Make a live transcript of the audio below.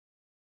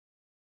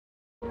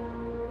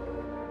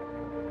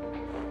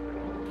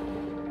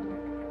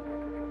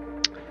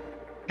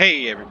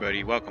Hey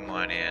everybody, welcome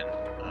on in.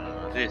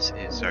 This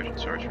is Sergeant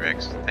Source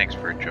Rex. Thanks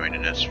for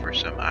joining us for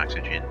some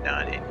Oxygen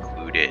Not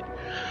Included.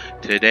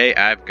 Today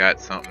I've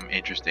got something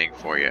interesting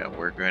for you.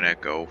 We're gonna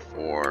go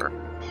for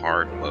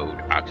hard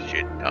mode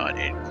Oxygen Not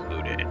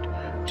Included.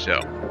 So,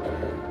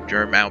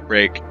 germ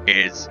outbreak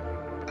is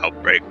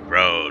outbreak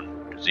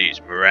prone, disease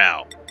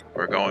morale.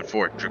 We're going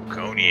for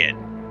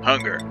draconian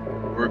hunger.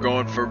 We're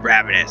going for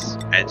ravenous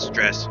and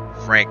stress,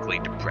 frankly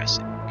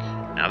depressing.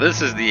 Now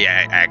this is the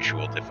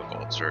actual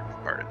difficult sort of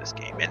part of this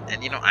game,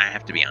 and you know, I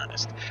have to be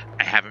honest,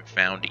 I haven't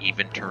found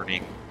even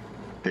turning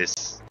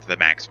this to the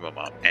maximum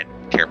up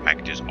and care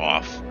packages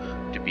off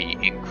to be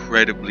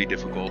incredibly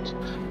difficult.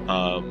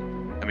 I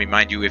mean,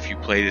 mind you, if you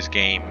play this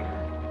game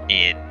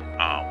in,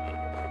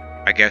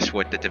 I guess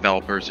what the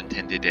developers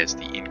intended as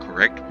the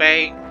incorrect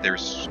way,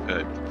 there's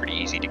pretty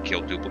easy to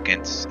kill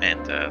duplicates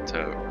and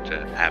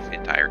to have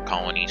entire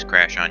colonies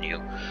crash on you.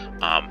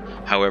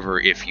 However,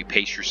 if you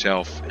pace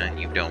yourself and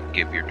you don't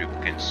give your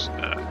duplicates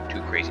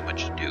too crazy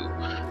much to do,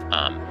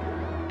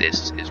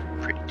 this is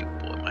pretty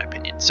doable in my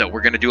opinion. So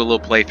we're going to do a little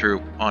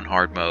playthrough on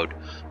hard mode.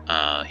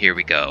 Here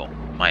we go.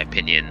 My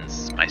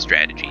opinions, my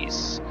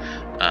strategies.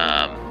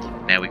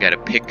 Now we got to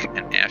pick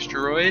an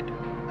asteroid.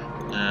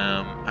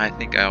 I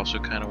think I also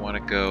kind of want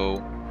to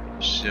go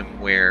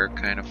somewhere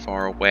kind of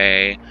far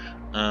away.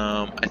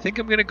 I think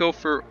I'm going to go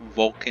for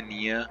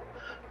Volcanea.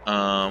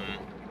 I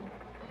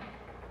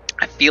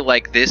feel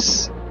like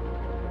this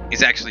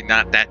is actually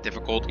not that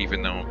difficult,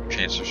 even though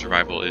chance of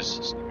survival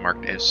is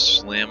marked as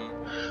slim.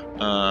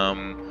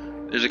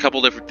 There's a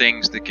couple different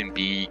things that can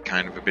be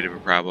kind of a bit of a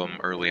problem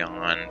early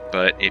on,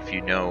 but if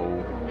you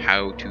know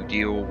how to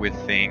deal with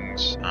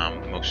things,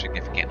 most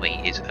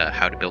significantly is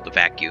how to build a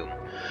vacuum,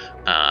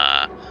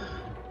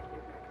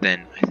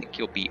 then I think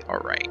you'll be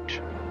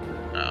alright.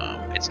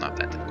 It's not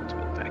that difficult to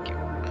build a vacuum.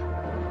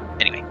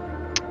 Anyway,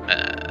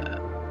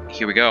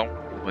 here we go.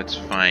 Let's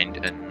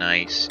find a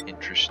nice,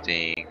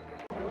 interesting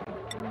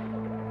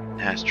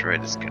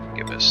asteroid that's going to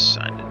give us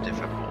kind of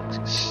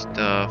difficult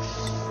stuff.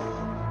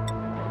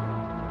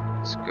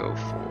 Let's go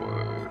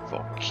for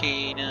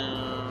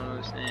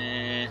volcanoes.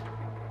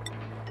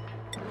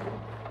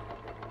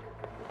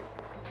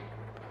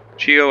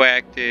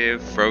 Geoactive,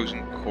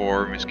 frozen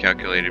core,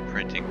 miscalculated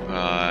printing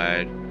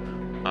pod.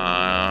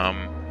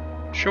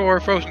 Sure,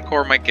 frozen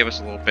core might give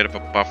us a little bit of a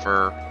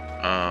buffer.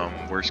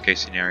 Worst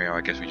case scenario,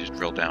 I guess we just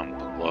drill down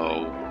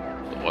below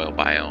the oil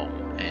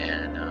biome,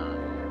 and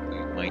we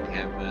might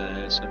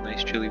have some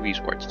nice chili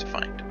resorts to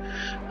find.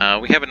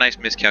 We have a nice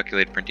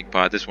miscalculated printing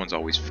pod. This one's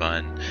always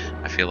fun.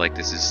 I feel like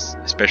this is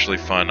especially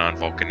fun on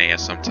Volcanea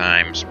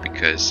sometimes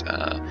because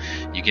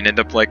you can end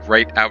up like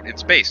right out in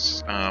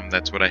space.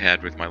 That's what I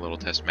had with my little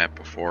test map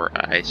before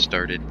I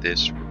started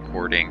this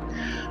recording.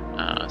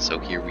 So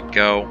here we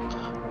go.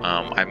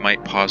 I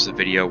might pause the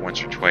video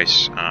once or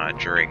twice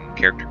during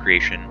character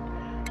creation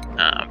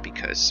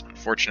because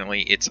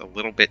unfortunately it's a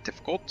little bit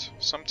difficult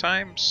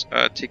sometimes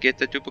to get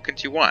the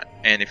duplicates you want.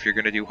 And if you're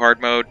going to do hard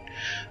mode,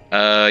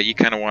 you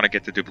kind of want to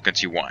get the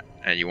duplicates you want.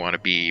 And you want to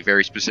be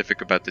very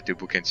specific about the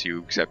duplicates you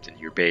accept in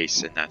your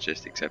base and not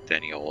just accept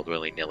any old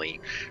willy-nilly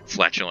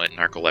flatulent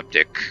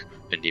narcoleptic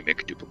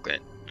anemic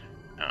duplicate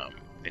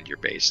in your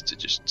base to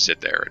just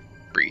sit there and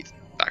breathe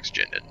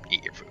oxygen and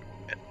eat your food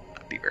and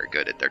not be very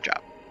good at their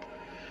job.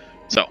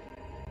 So,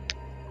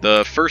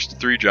 the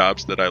first three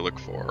jobs that I look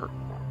for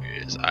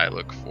is I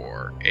look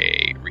for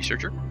a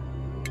researcher,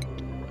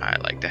 I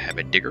like to have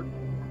a digger,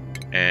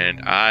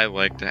 and I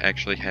like to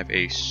actually have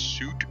a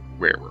suit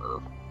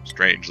wearer,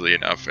 strangely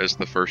enough, as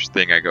the first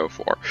thing I go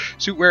for.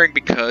 Suit wearing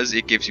because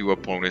it gives you a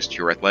bonus to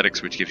your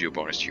athletics, which gives you a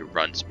bonus to your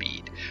run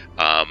speed.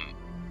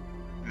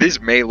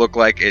 This may look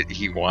like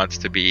they want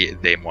to be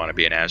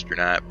an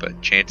astronaut,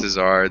 but chances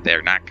are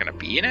they're not going to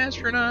be an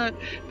astronaut.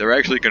 They're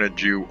actually going to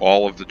do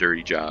all of the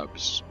dirty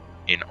jobs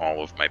in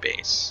all of my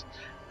base.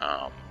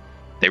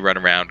 They run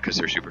around because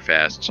they're super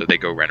fast, so they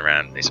go run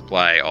around and they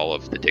supply all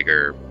of the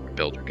digger,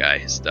 builder guy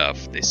his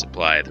stuff. They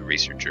supply the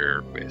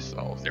researcher with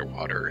all of their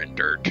water and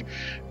dirt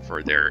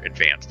for their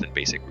advanced and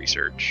basic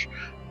research.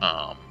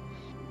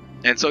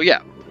 And so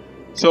yeah,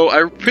 so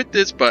I hit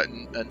this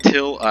button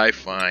until I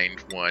find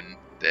one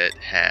that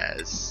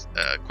has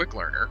a quick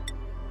learner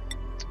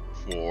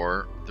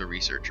for the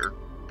researcher,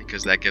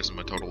 because that gives them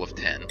a total of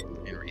 10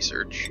 in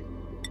research.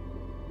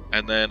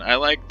 And then I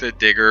like the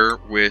digger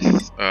with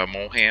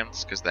mole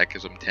hands, because that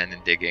gives them 10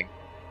 in digging.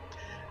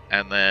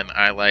 And then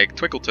I like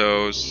twinkle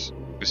toes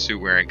with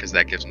suit wearing, because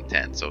that gives them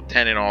 10. So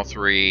 10 in all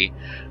three.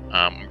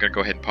 I'm going to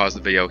go ahead and pause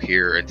the video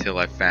here until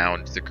I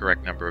found the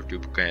correct number of the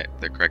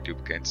correct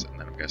duplicates, and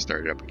then I'm going to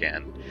start it up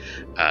again.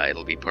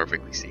 It'll be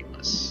perfectly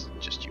seamless.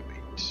 Just you wait.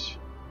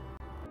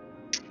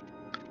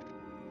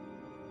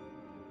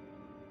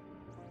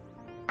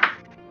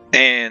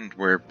 And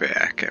we're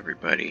back,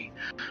 everybody.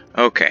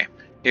 Okay,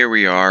 here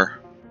we are.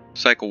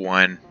 Cycle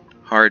 1,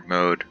 hard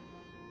mode,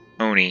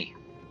 Oni.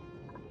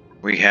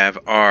 We have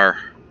our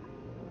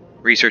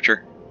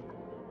researcher,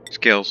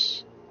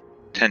 skills,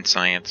 10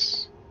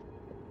 science,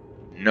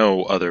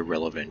 no other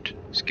relevant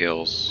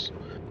skills.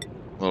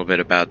 A little bit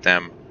about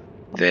them.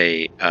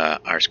 they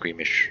are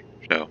squeamish.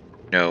 So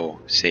no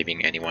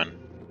saving anyone.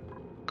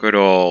 Good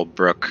old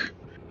Brooke.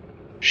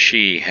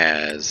 She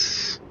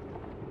has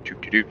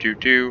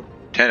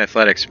 10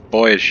 athletics.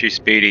 Boy, is she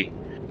speedy.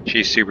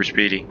 She's super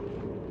speedy.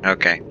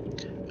 Okay.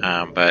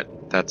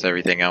 But that's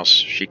everything else.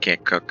 She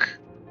can't cook.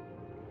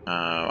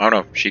 Oh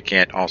no, she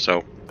can't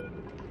also.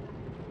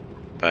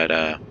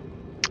 But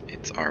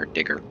it's our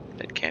digger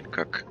that can't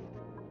cook.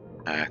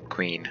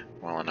 Queen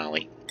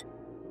Walanali.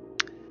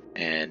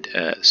 And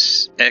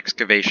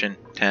excavation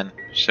 10.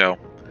 So,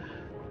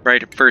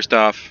 right, first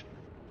off,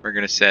 we're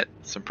going to set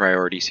some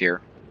priorities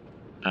here.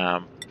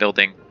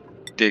 Building,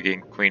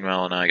 digging, Queen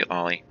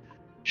Walanali.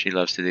 She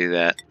loves to do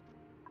that.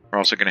 We're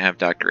also going to have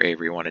Dr.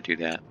 Avery want to do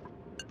that.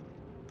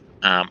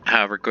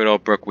 However, good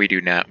old Brooke, we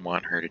do not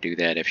want her to do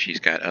that if she's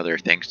got other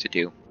things to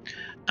do.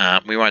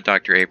 We want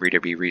Dr. Avery to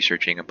be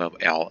researching above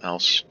all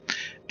else.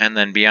 And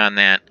then beyond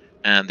that,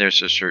 there's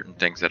just certain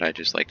things that I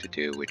just like to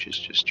do, which is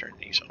just turn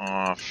these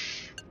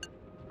off.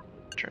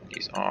 Turn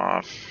these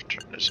off.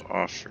 Turn this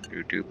off for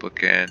new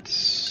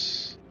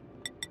duplicates.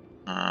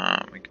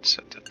 We can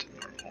set that to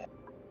normal.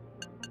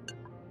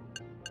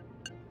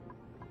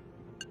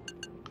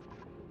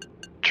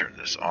 Turn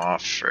this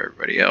off for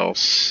everybody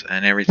else,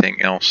 and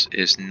everything else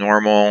is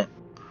normal.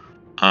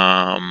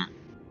 I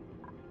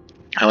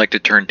like to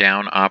turn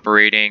down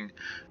operating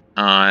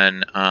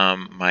on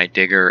my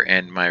digger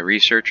and my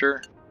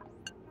researcher.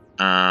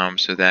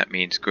 So that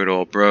means good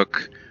old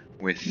Brooke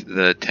with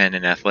the 10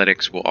 in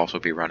athletics will also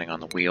be running on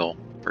the wheel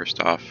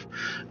first off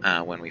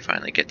when we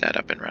finally get that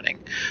up and running.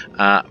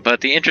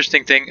 But the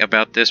interesting thing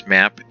about this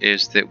map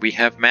is that we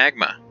have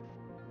magma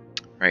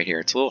right here.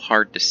 It's a little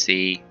hard to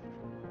see.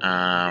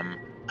 I'm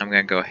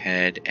going to go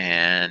ahead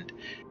and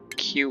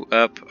queue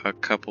up a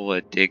couple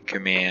of dig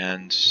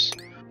commands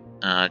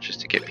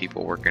just to get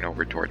people working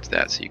over towards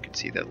that so you can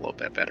see that a little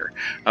bit better.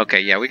 Okay,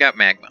 yeah, we got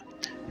magma.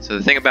 So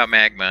the thing about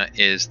magma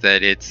is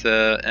that it's,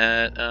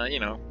 you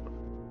know,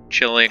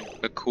 chilling,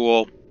 a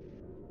cool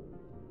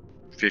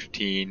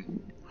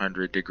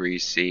 1500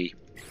 degrees C.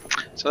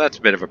 So that's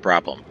a bit of a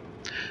problem.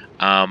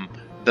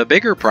 The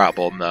bigger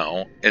problem,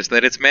 though, is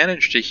that it's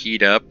managed to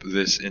heat up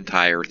this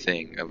entire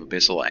thing of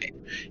abyssalite.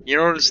 You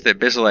notice that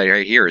abyssalite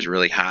right here is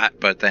really hot,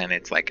 but then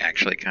it's like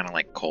actually kind of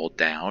like cooled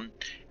down.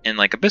 And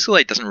like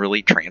abyssalite doesn't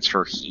really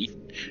transfer heat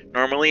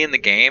normally in the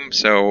game,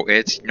 so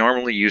it's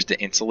normally used to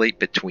insulate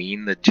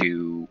between the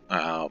two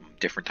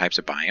different types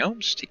of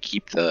biomes to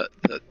keep the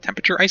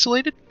temperature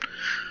isolated.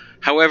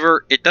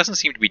 However, it doesn't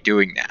seem to be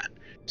doing that.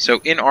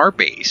 So in our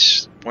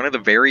base, one of the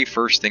very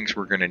first things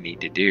we're going to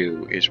need to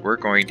do is we're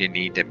going to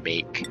need to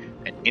make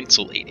an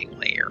insulating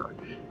layer.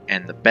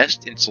 And the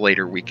best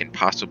insulator we can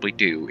possibly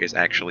do is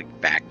actually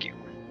vacuum.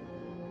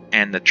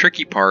 And the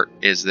tricky part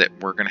is that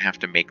we're going to have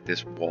to make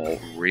this wall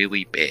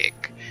really big.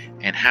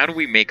 And how do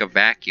we make a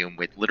vacuum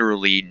with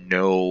literally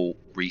no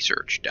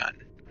research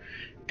done?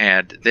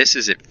 And this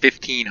is at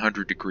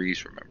 1500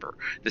 degrees, remember.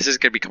 This is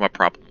going to become a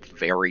problem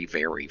very,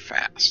 very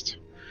fast.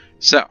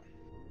 So,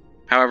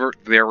 however,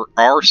 there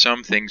are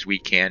some things we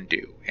can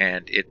do,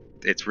 and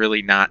it's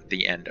really not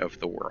the end of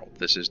the world.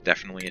 This is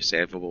definitely a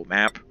savable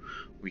map.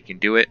 We can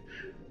do it.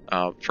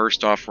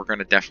 First off, we're going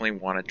to definitely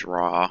want to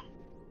draw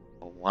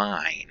a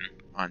line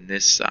on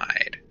this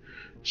side.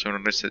 So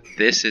notice that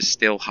this is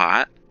still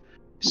hot,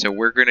 so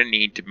we're going to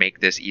need to make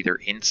this either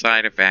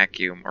inside a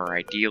vacuum or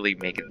ideally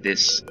make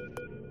this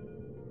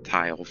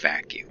tile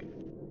vacuum.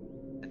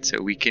 And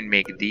so we can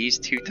make these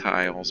two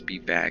tiles be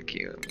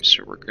vacuums.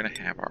 So we're going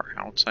to have our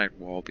outside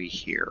wall be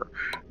here.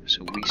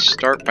 So we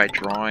start by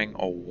drawing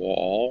a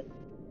wall.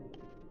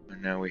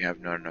 And now we have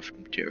not enough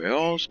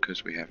materials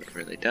because we haven't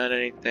really done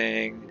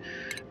anything.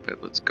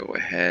 But let's go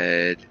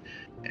ahead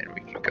and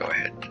we can go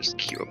ahead and just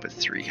queue up a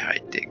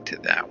 3-high dig to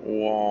that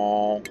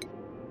wall.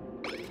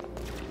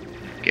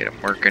 Get them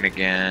working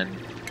again.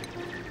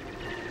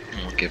 And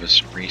it'll give us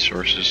some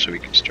resources so we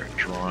can start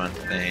drawing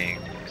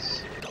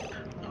things.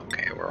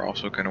 We're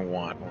also going to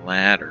want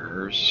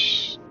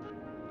ladders,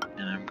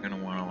 and I'm going to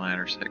want a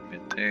ladder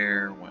segment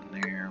there, one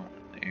there,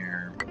 one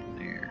there, one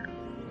there,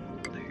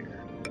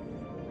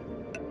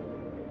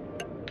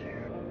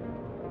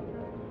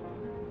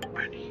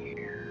 one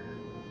here,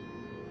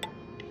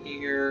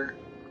 here,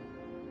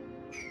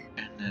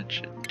 and that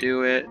should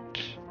do it.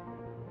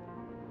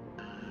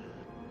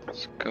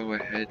 Let's go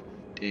ahead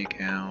and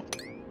dig out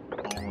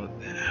all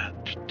of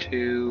that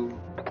too.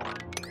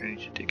 I need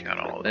to dig out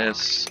all of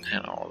this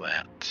and all of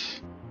that.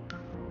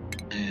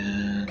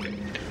 And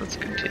let's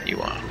continue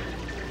on.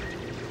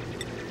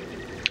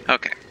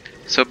 Okay,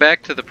 so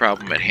back to the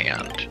problem at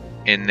hand,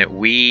 in that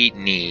we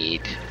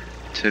need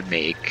to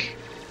make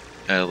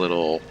a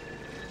little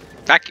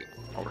vacuum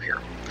over here.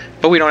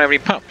 But we don't have any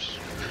pumps.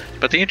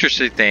 But the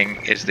interesting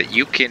thing is that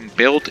you can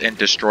build and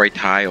destroy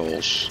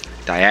tiles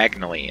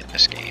diagonally in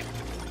this game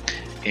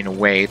in a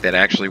way that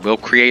actually will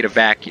create a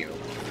vacuum.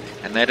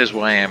 And that is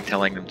why I'm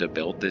telling them to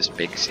build this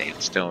big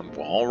sandstone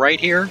wall right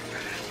here.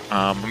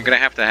 I'm going to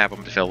have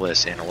them fill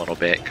this in a little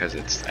bit because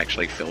it's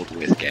actually filled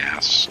with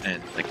gas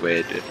and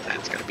liquid, and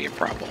that's going to be a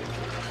problem.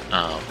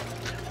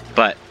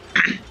 But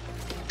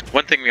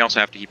One thing we also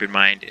have to keep in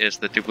mind is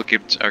the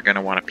duplicates are going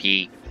to want to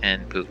pee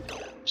and poop.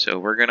 So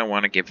we're going to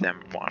want to give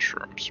them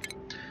washrooms.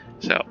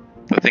 So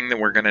the thing that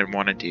we're going to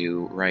want to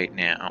do right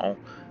now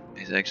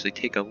is actually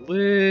take a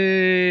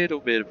little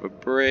bit of a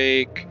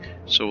break.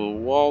 So the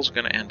wall's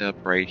going to end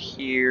up right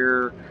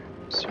here.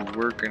 So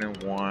we're going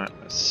to want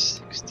a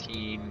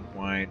 16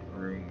 wide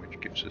room,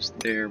 which gives us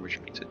there, which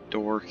means a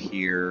door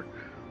here,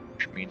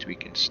 which means we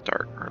can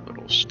start our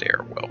little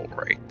stairwell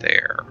right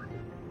there.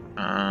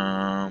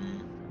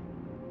 Am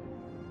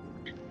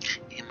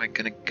I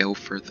going to go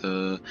for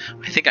the...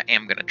 I think I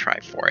am going to try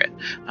for it.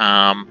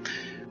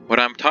 What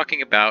I'm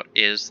talking about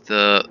is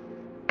the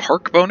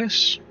park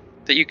bonus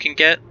that you can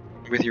get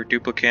with your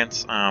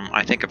duplicates.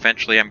 I think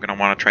eventually I'm going to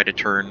want to try to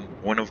turn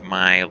one of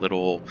my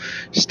little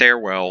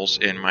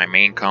stairwells in my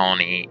main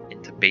colony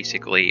into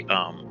basically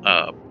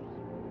a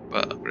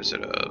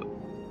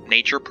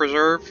nature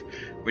preserve,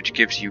 which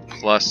gives you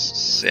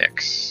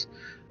 +6.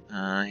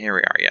 Here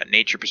we are, yeah,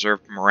 nature preserve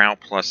morale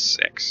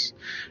 +6.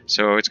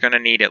 So it's going to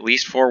need at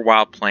least 4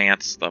 wild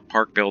plants, the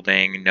park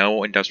building,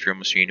 no industrial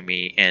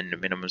machinery, and the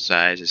minimum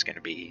size is going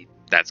to be,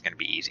 that's going to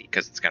be easy,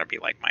 because it's going to be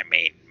like my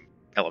main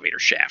elevator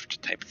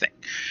shaft type thing.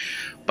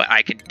 But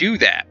I can do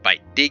that by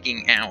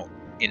digging out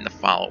in the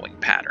following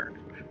pattern.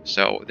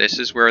 So this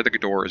is where the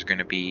door is going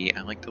to be.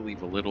 I like to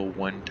leave a little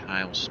 1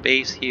 tile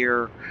space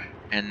here,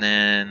 and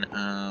then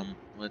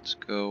let's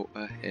go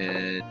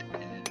ahead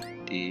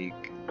and dig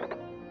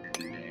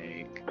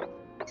like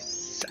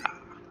so.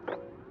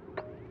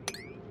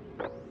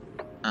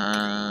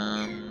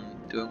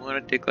 Do I want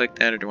to dig like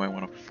that, or do I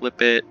want to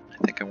flip it? I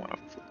think I want to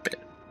flip it.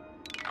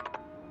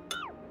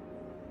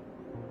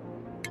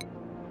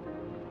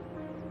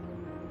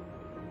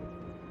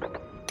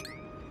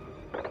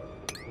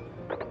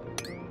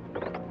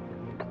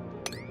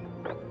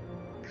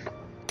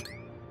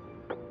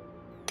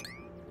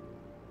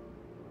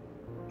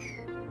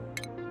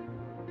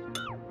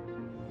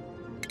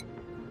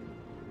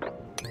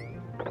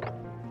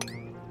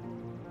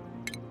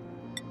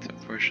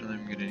 Unfortunately,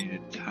 I'm gonna need a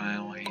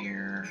tile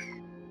here.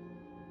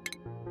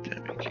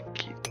 Then we can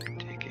keep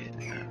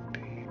digging up.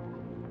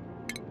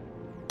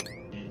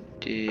 And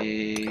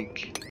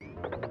dig.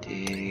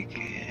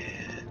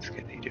 It's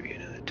gonna need to be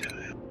another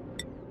tile.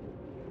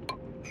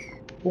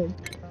 Boom.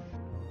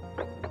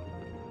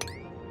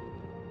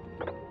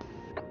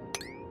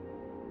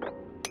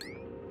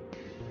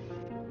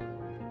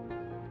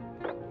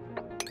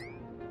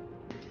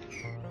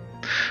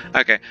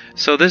 Okay,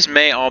 so this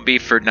may all be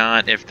for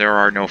naught if there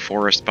are no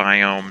forest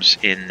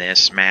biomes in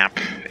this map.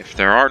 If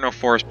there are no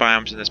forest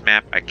biomes in this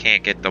map, I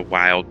can't get the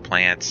wild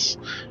plants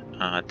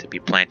to be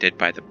planted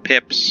by the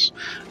pips.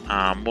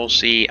 We'll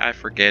see. I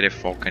forget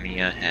if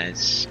Volcanea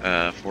has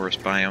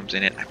forest biomes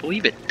in it. I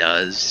believe it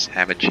does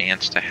have a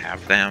chance to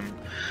have them.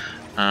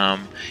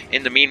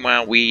 In the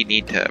meanwhile, we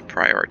need to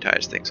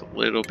prioritize things a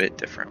little bit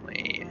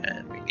differently,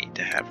 and we need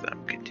to have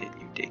them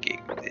continue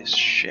digging this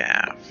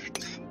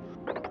shaft.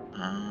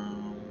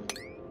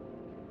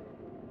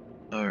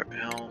 Or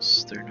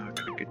else they're not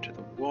going to get to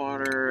the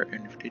water,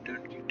 and if they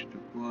don't get to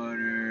the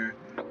water,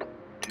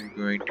 they're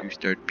going to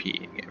start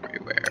peeing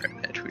everywhere,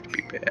 and that would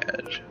be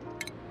bad.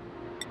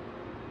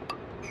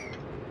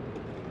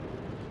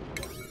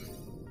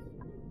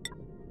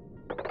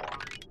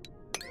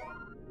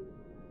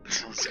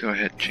 So let's go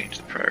ahead and change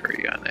the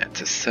priority on that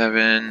to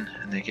 7,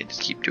 and they can just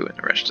keep doing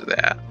the rest of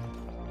that.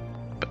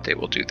 But they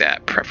will do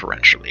that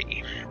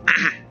preferentially.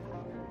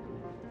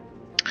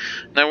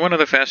 Now, one of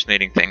the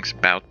fascinating things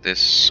about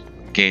this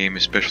game,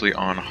 especially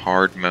on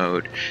hard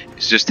mode,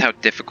 is just how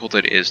difficult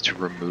it is to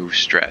remove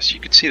stress. You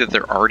can see that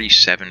they're already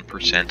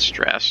 7%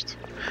 stressed,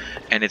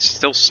 and it's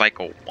still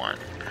cycle 1.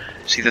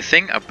 See, the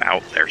thing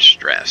about their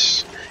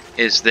stress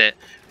is that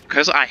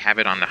because I have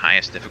it on the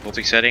highest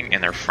difficulty setting,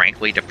 and they're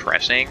frankly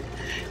depressing,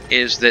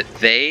 is that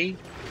they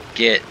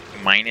get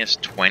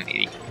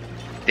 -20.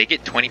 They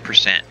get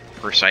 20%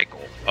 per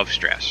cycle of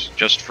stress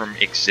just from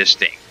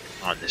existing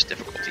on this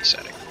difficulty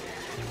setting.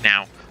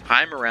 Now,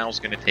 high morale is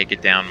going to take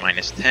it down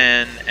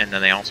 -10, and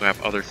then they also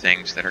have other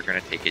things that are going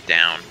to take it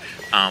down.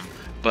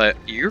 But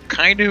you're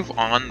kind of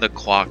on the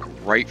clock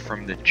right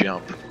from the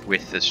jump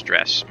with the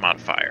stress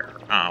modifier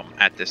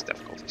at this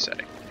difficulty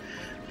setting.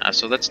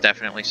 So that's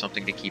definitely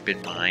something to keep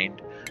in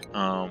mind.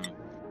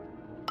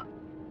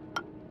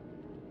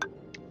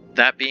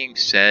 That being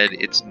said,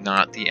 it's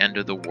not the end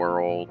of the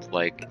world.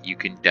 Like, you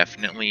can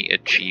definitely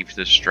achieve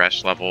the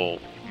stress level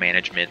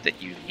management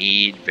that you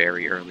need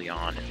very early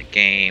on in the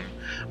game.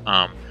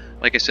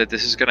 Like I said,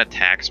 this is going to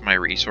tax my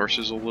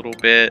resources a little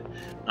bit,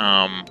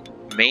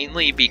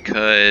 mainly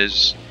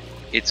because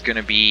it's going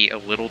to be a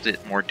little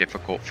bit more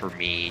difficult for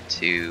me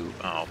to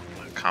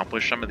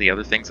accomplish some of the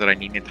other things that I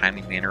need in a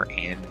timely manner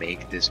and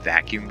make this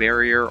vacuum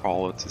barrier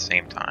all at the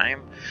same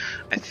time.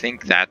 I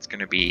think that's going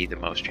to be the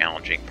most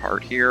challenging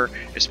part here,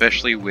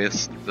 especially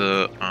with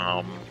the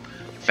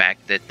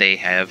fact that they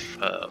have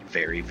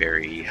very,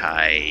 very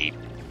high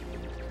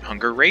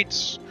hunger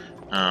rates.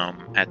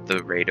 At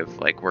the rate of,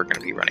 like, we're going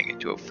to be running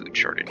into a food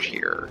shortage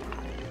here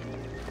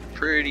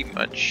pretty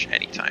much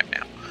anytime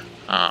now.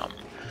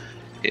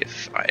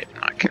 if I'm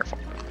not careful.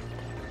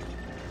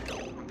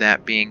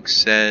 That being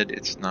said,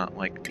 it's not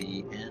like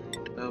the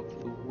end of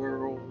the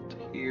world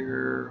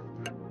here.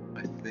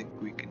 I think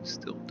we can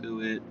still do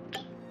it.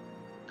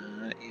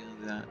 Yeah,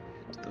 that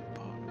is the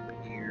bottom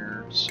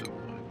here, so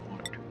I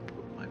want to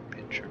put my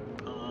pitcher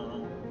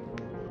pump.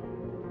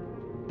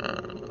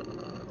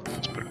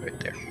 Let's put it right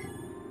there.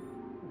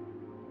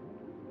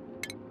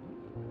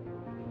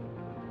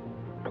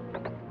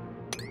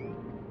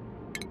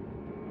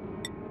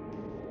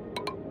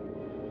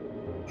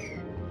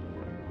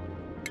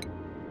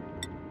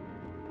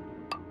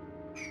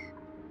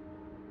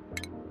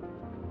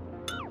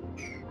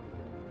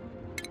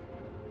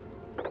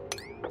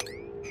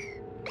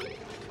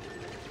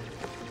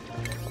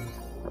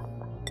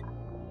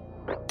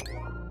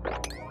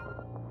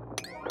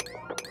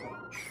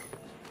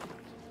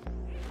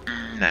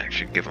 That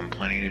should give them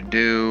plenty to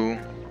do.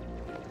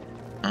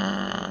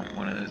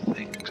 One of the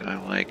things I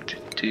like to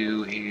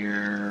do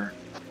here.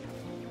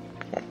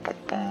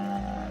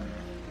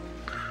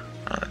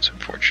 That's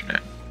unfortunate.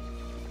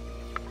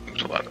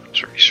 There's a lot of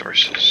those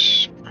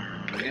resources.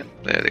 Yep,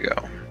 there they go.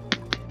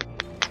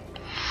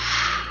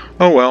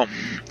 Oh well.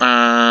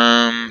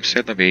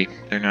 C'est la vie.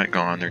 They're not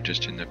gone. They're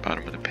just in the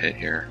bottom of the pit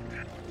here.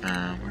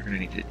 We're gonna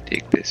need to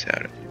dig this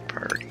out of the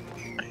party.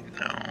 I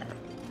know.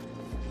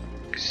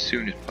 As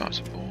soon as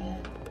possible.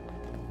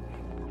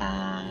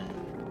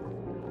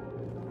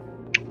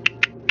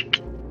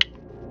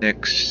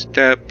 Next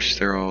steps,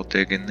 they're all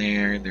digging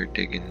there, they're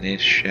digging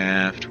this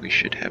shaft. We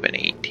should have an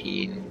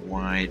 18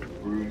 wide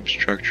room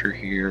structure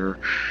here.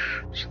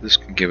 So this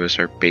can give us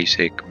our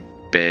basic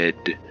bed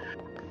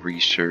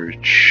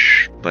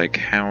research, like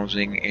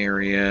housing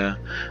area.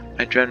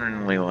 I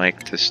generally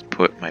like to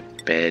put my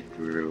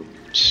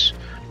bedrooms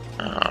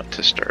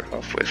to start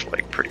off with,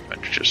 like pretty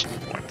much just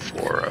one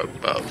floor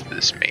above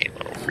this main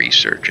little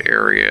research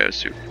area.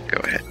 So we can go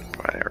ahead and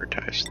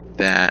prioritize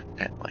that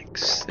at like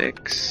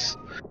 6.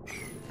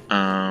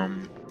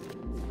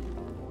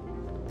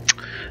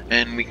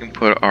 And we can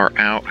put our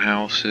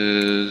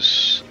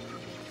outhouses.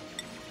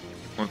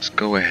 Let's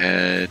go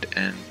ahead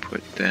and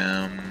put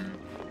them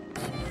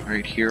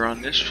right here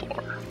on this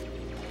floor.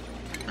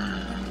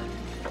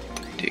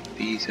 Take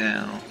these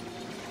out.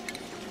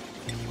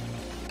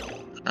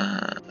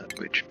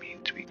 Which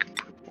means we can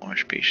put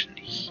wash basin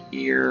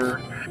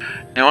here.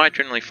 Now I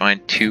generally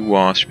find 2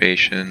 wash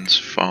basins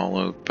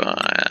followed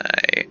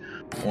by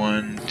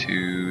 1,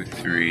 2,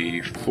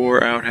 3,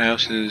 4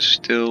 outhouses.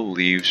 Still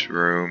leaves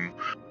room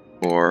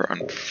for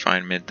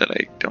confinement that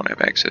I don't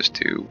have access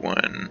to.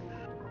 1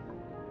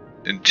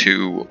 and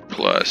 2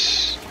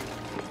 plus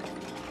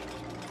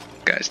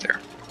guys there.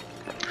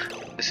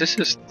 This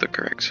is the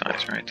correct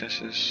size, right? This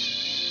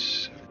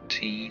is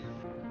 17.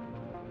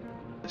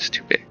 That's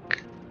too big.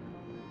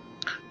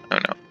 Oh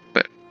no,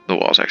 but the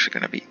wall's actually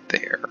going to be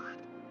there.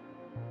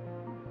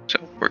 So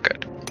we're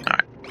good.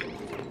 Alright.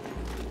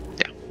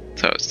 Yeah,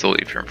 so it still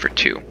leaves room for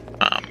 2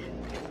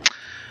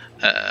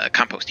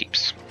 compost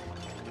heaps.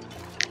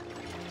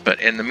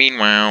 But in the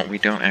meanwhile, we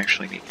don't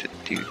actually need to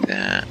do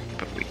that,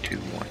 but we do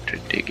want to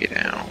dig it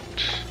out.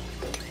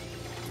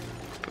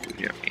 But we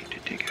don't need to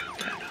dig out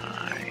that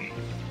high.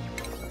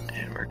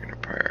 And we're going to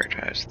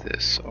prioritize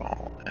this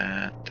all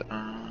at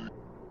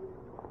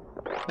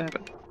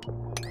 7.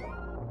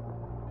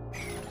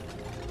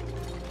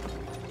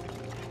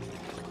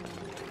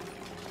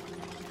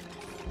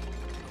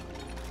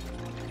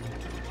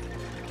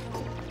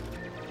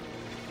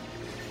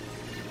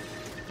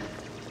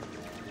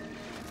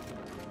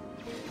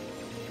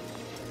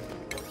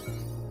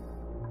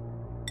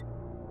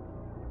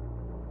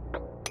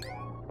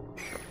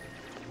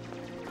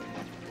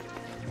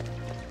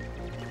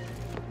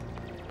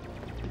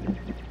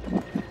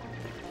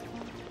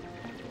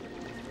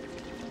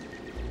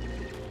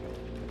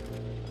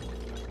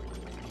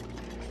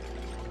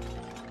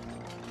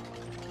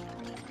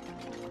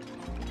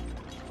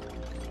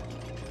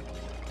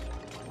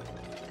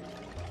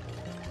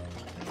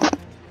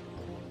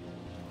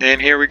 And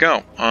here we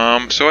go.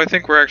 So I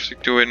think we're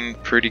actually doing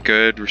pretty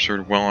good. We're sort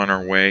of well on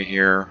our way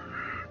here.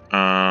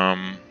 There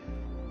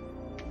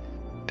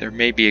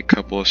may be a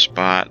couple of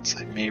spots.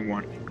 I may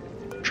want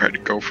to try to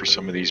go for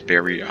some of these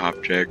buried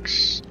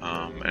objects,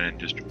 and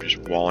just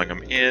walling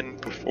them in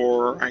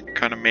before I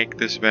kind of make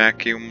this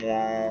vacuum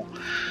wall.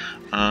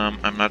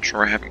 I'm not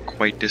sure. I haven't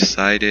quite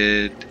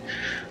decided.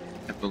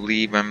 I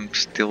believe I'm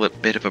still a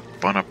bit of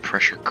on a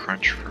pressure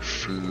crunch for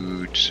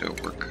food, so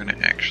we're gonna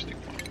actually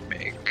want to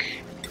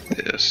make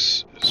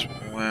this as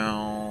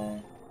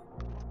well.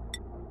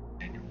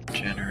 Manual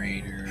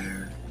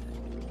generator.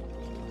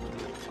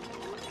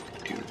 I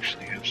do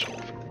actually have some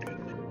food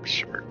in there,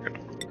 so we're gonna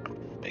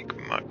make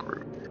mug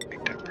root.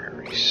 Make that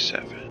priority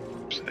 7.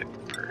 So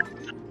that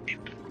priority 9.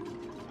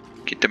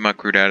 Get the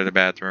mug root out of the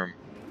bathroom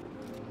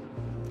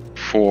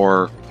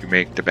before you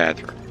make the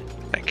bathroom.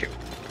 Thank you.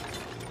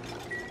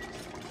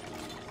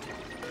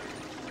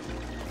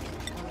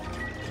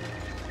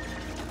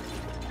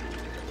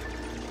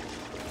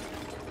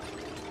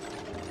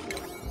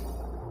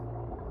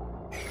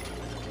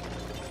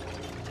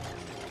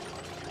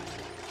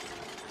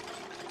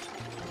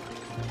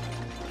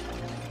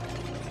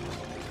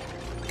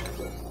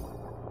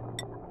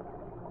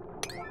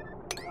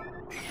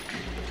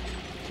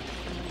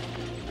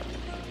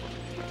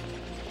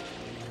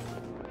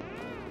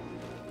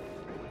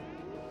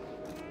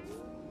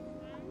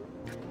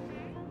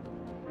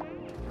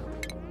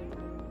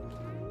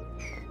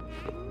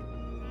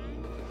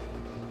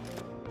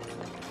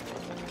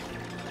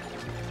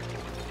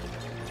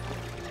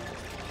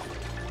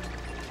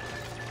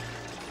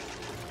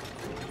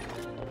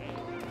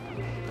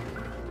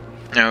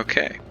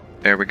 Okay,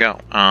 there we go.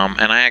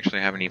 And I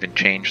actually haven't even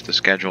changed the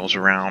schedules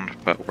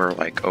around, but we're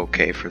like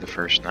okay for the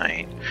first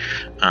night.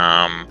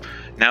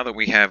 Now that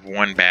we have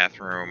one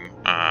bathroom,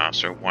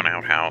 so one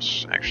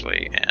outhouse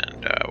actually,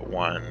 and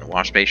one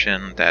wash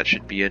basin, that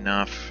should be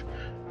enough.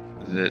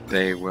 That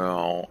they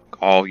will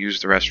all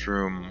use the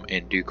restroom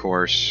in due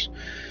course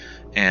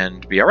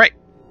and be alright.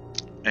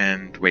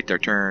 And wait their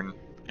turn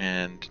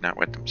and not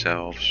wet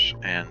themselves,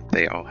 and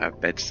they all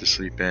have beds to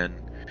sleep in.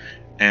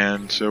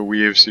 And so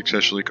we have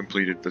successfully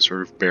completed the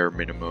sort of bare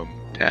minimum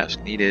task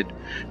needed,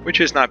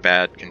 which is not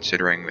bad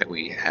considering that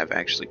we have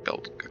actually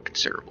built a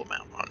considerable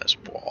amount on this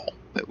wall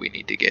that we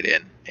need to get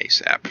in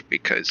ASAP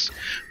because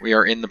we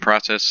are in the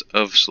process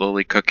of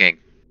slowly cooking.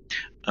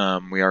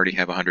 We already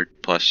have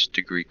 100+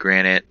 degree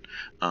granite.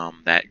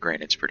 That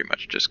granite's pretty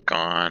much just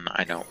gone.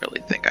 I don't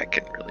really think I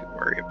can really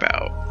worry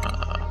about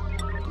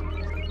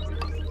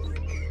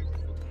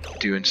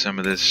doing some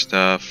of this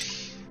stuff.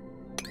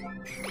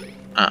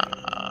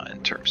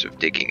 In terms of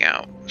digging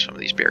out some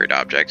of these buried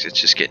objects, it's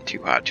just getting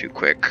too hot too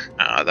quick.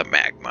 The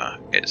magma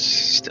is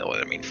still,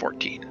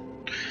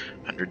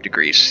 1400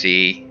 degrees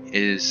C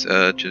is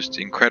just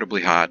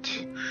incredibly hot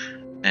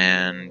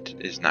and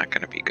is not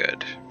going to be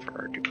good for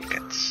our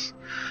duplicates.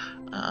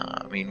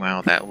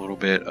 Meanwhile, that little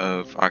bit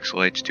of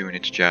oxalate's doing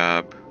its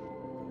job,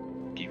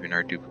 keeping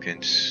our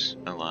duplicates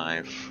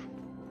alive.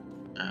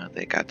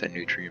 They got the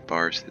nutrient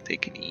bars that they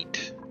can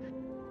eat,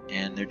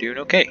 and they're doing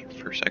okay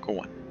for cycle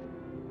 1.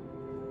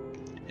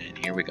 And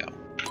here we go,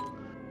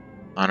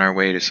 on our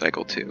way to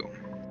cycle 2.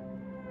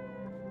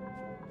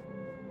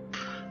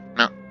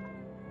 Now,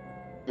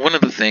 one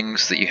of the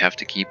things that you have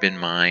to keep in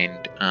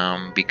mind,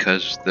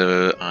 because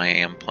I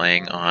am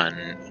playing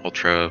on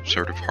ultra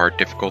sort of hard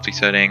difficulty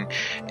setting,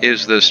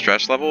 is the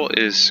stress level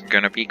is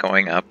going to be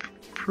going up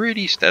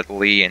pretty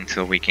steadily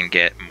until we can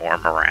get more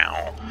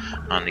morale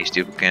on these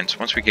duplicates.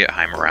 Once we get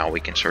high morale, we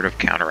can sort of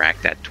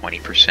counteract that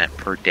 20%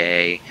 per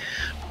day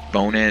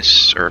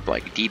bonus, or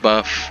like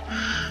debuff,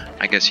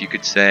 I guess you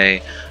could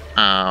say,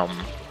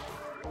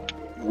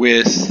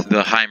 with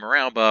the high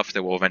morale buff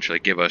that will eventually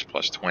give us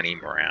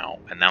 +20 morale,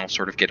 and that'll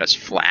sort of get us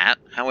flat.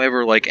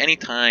 However, like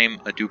anytime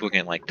a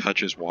duplicate like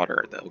touches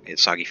water, they'll get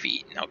soggy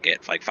feet and they'll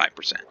get like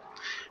 5%.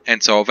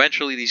 And so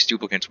eventually these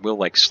duplicates will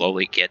like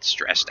slowly get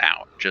stressed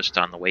out just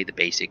on the way the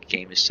basic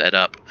game is set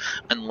up,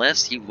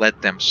 unless you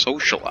let them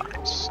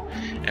socialize.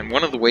 And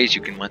one of the ways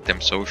you can let them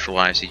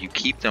socialize is you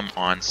keep them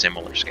on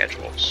similar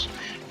schedules,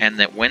 and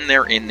that when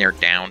they're in their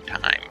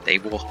downtime, they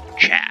will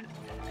chat,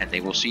 and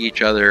they will see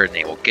each other, and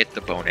they will get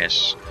the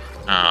bonus,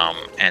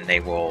 and they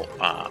will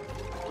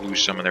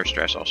lose some of their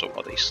stress also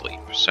while they sleep.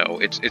 So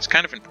it's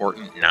kind of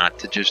important not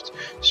to just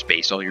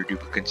space all your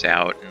duplicates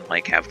out and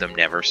like have them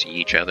never see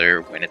each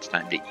other when it's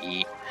time to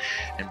eat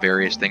and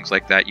various things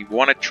like that. You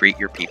want to treat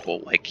your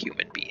people like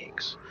human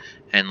beings.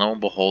 And lo and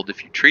behold,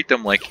 if you treat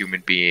them like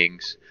human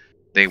beings,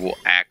 they will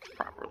act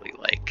properly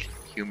like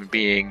human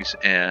beings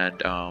and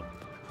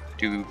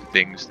do the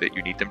things that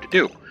you need them to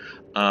do.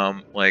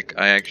 Like,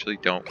 I actually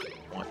don't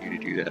want you to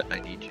do that. I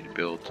need you to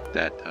build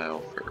that tile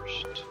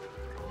first.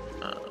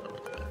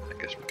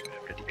 I guess we're going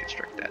to have to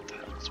deconstruct that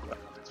tile as well.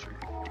 That's where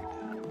we can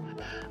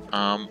do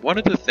that. One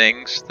of the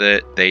things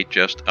that they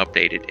just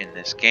updated in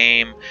this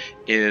game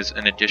is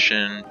an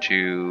addition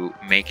to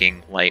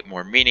making light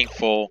more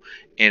meaningful,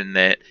 in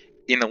that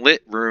in a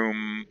lit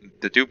room,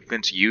 the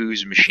duplicates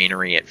use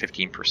machinery at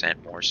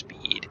 15% more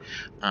speed.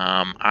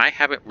 I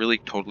haven't really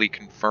totally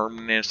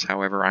confirmed this,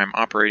 however, I'm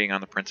operating on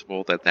the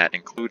principle that that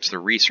includes the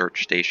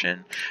research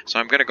station, so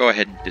I'm going to go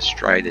ahead and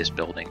destroy this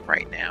building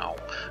right now.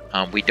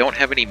 We don't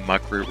have any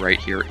muck root right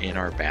here in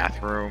our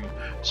bathroom,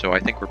 so I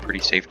think we're pretty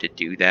safe to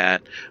do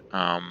that.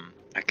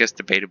 I guess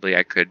debatably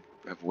I could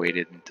have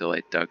waited until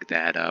I dug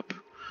that up.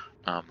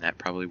 That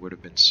probably would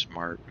have been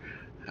smart.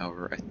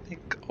 However, I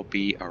think I'll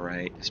be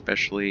alright,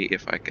 especially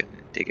if I can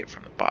dig it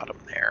from the bottom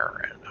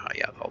there, and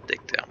yeah, I'll dig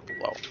down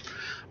below.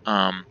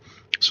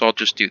 So I'll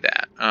just do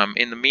that.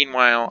 In the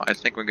meanwhile, I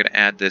think we're going to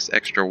add this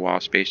extra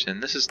wash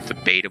basin. This is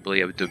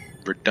debatably a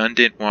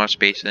redundant wash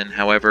basin.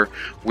 However,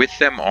 with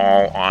them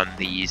all on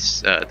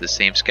these the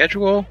same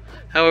schedule,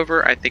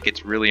 however, I think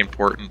it's really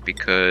important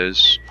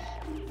because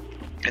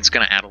it's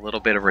going to add a little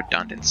bit of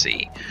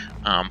redundancy.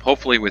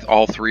 Hopefully with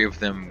all 3 of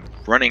them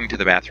running to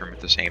the bathroom at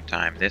the same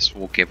time, this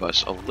will give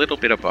us a little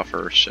bit of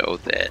buffer so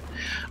that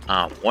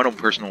one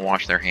person will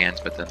wash their hands,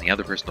 but then the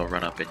other person will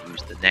run up and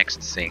use the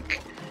next sink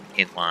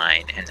in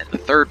line, and then the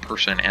third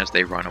person, as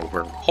they run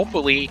over,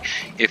 hopefully,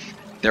 if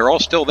they're all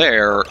still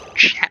there,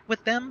 chat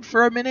with them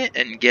for a minute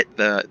and get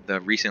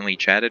the recently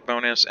chatted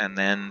bonus, and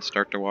then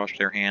start to wash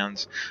their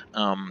hands.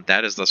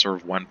 That is the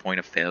sort of one point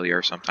of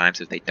failure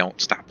sometimes. If they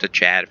don't stop to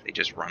chat, if they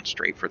just run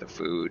straight for the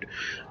food,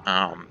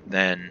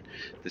 then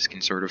this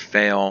can sort of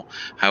fail.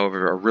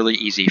 However, a really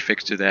easy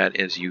fix to that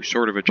is you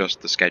sort of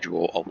adjust the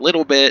schedule a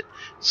little bit,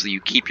 so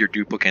you keep your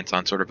duplicates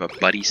on sort of a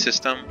buddy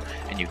system,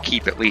 and you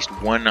keep at least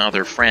one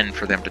other friend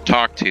for them to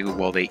talk to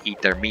while they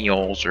eat their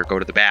meals or go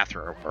to the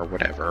bathroom or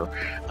whatever,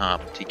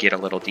 to get a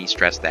little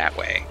de-stressed that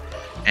way.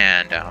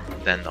 and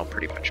then they'll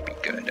pretty much be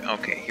good.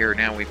 Okay, here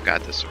now we've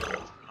got this sort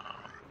of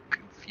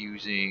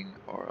confusing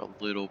or a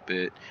little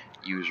bit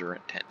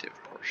user-intensive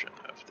portion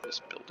of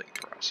this building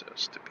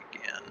process to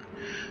begin.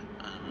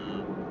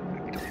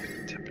 We don't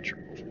get the temperature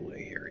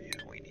overlay here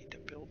yet. We need to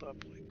build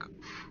up like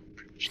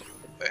pretty much the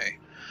whole way.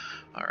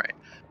 All right,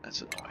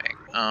 that's annoying.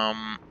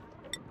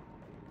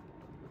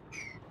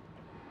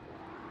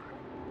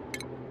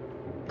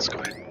 Let's go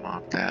ahead and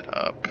mop that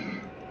up.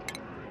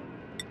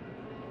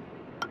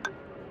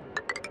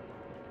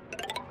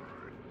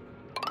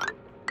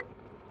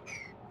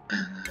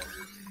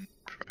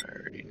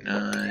 Priority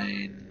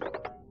 9.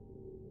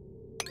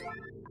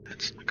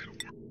 That's not gonna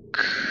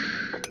work.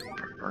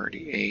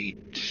 Priority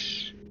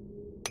 8.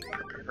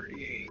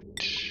 Priority 8.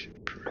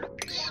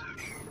 Priority 7.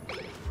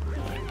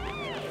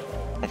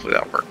 Hopefully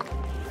that'll work.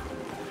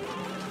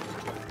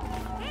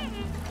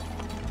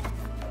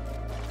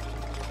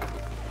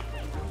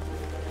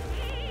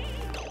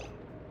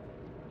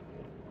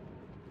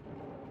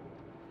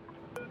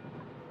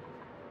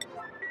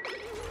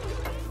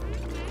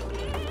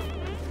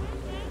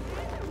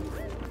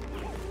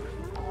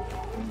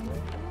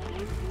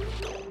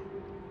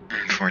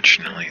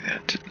 Unfortunately,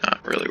 that did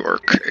not really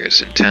work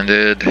as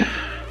intended.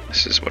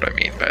 This is what I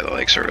mean by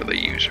the sort of the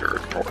user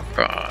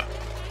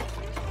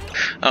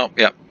oh,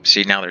 yep.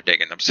 See, now they're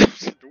digging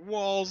themselves into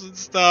walls and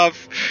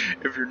stuff.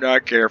 If you're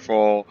not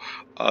careful,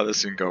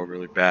 this can go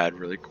really bad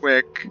really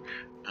quick.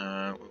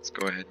 Let's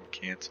go ahead and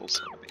cancel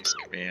some of these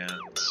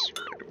commands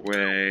right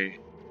away.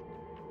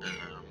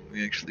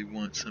 We actually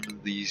want some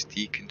of these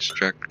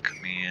deconstruct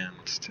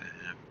commands to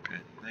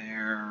happen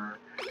there.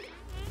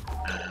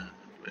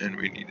 And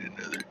we need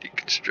another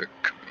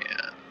deconstruct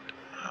command.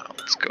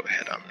 Let's go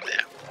ahead on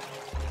that.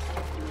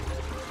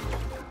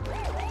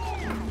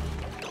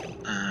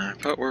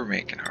 But we're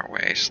making our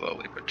way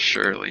slowly but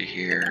surely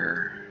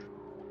here.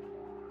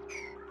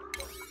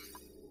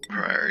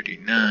 Priority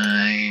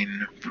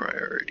 9,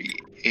 priority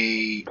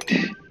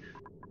 8,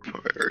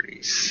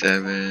 priority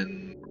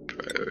 7,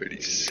 priority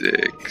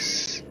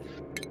 6.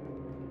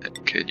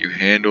 And can you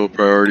handle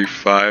priority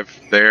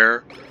 5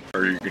 there? Or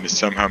are you going to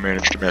somehow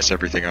manage to mess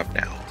everything up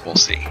now? We'll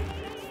see.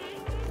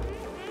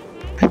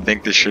 I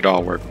think this should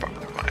all work fine.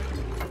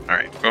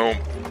 Alright, boom,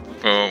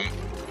 boom,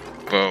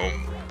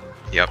 boom.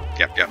 Yep.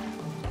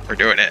 We're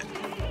doing it.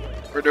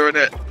 We're doing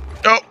it.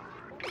 Oh!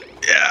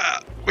 Yeah!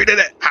 We did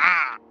it!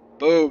 Ah!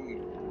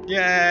 Boom!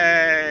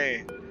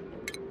 Yay!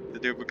 The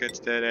duplicates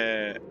did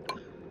it.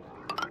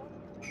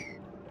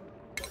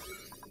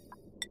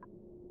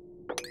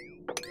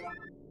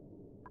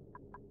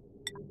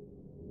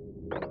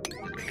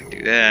 We can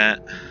do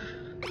that.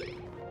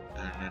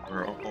 And then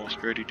we're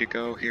almost ready to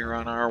go here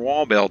on our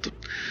wall build.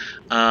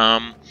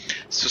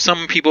 So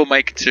some people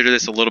might consider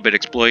this a little bit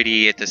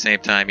exploity. At the same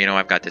time, you know,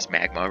 I've got this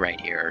magma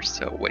right here,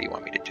 so what do you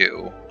want me to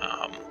do?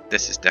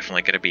 This is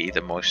definitely going to be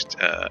the most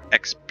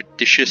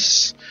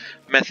expeditious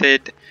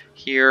method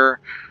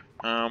here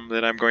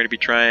that I'm going to be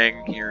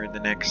trying here in the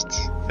next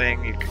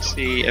thing. You can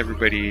see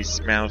everybody's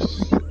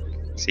mouse.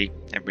 See,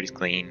 everybody's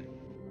clean.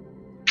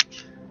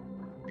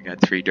 We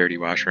got 3 dirty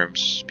washrooms.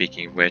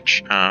 Speaking of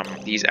which,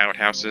 these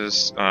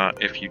outhouses,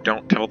 if you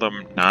don't tell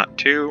them not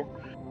to,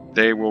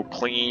 they will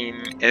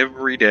clean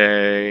every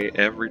day,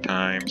 every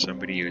time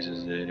somebody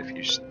uses it. If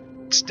you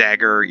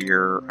stagger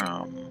your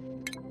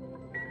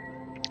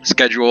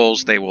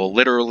schedules, they will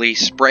literally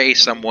spray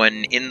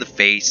someone in the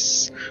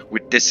face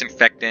with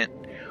disinfectant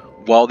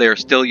while they're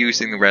still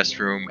using the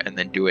restroom and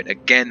then do it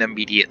again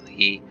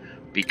immediately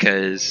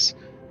because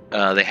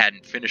they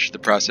hadn't finished the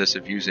process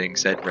of using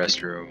said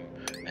restroom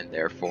and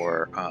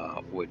therefore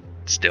would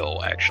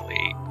still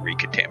actually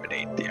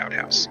recontaminate the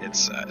outhouse.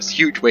 It's a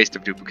huge waste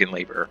of duplicate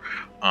labor.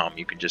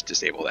 You can just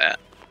disable that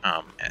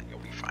and you'll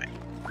be fine.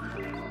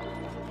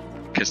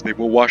 Because they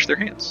will wash their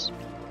hands.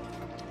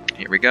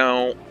 Here we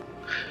go.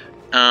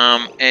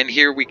 And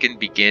here we can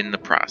begin the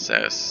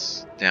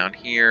process down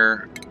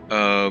here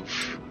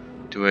of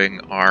doing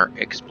our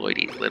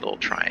exploity little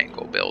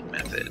triangle build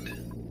method.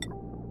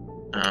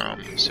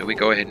 So we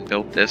go ahead and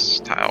build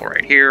this tile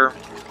right here.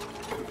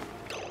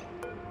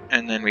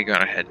 And then we go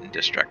ahead and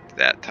destruct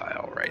that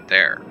tile right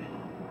there.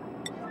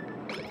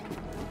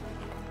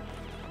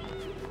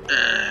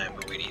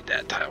 But we need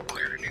that tile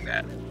clear to do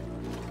that.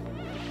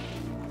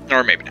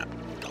 Or maybe not.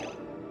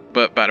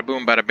 But bada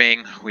boom, bada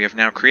bing, we have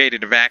now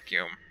created a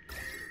vacuum.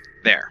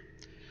 There.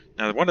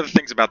 Now, one of the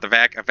things about a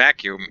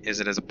vacuum is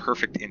it is a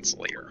perfect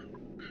insulator.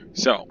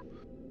 So,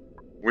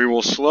 we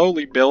will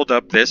slowly build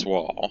up this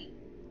wall.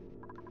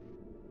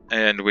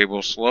 And we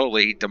will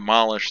slowly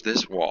demolish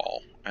this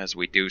wall as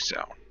we do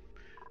so.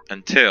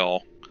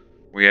 Until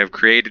we have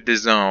created a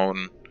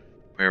zone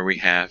where we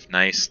have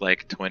nice,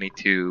 like,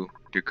 22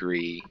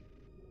 degree,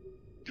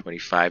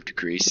 25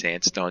 degree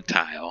sandstone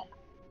tile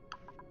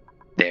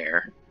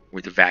there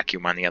with a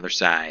vacuum on the other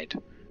side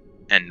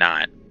and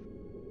not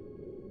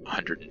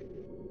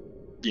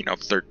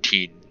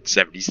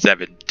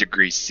 1377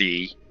 degrees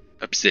C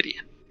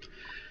obsidian.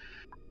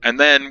 And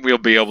then we'll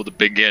be able to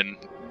begin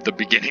the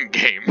beginning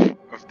game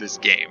of this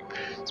game.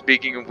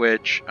 Speaking of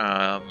which,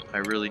 I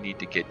really need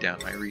to get down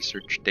my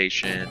research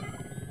station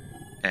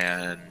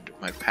and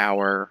my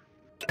power,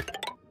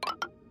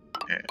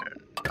 and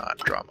not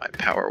draw my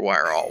power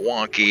wire all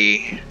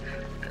wonky.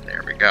 And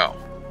there we go.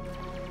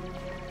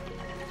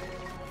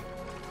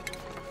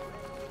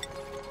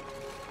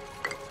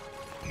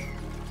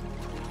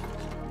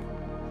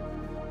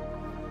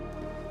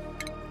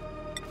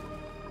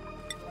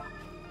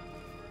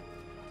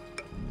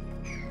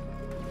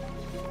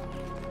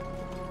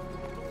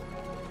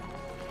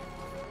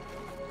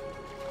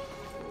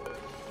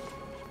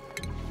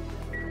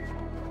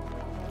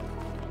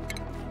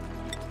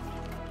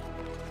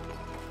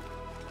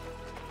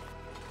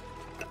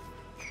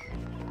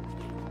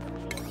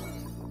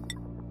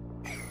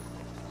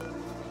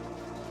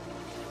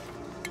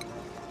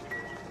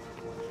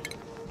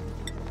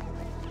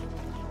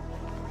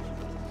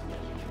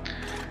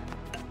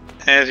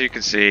 As you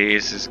can see,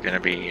 this is going to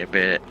be a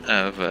bit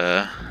of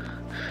a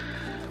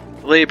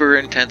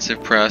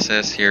labor-intensive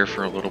process here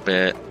for a little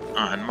bit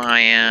on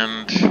my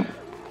end,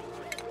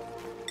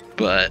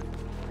 but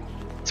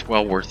it's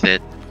well worth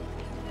it,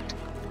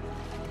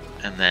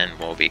 and then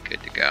we'll be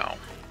good to go.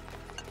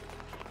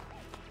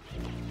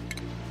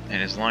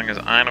 And as long as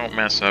I don't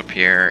mess up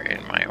here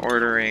in my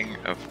ordering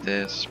of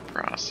this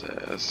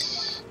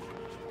process,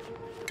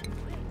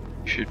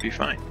 should be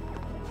fine.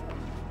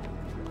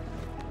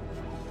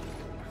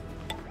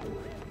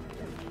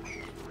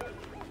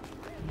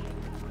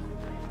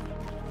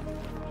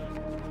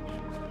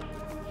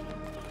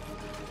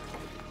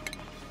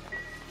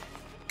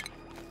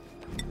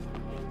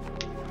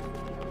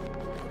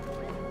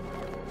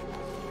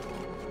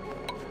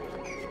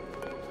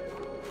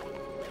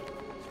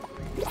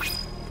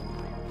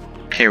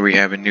 Here we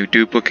have a new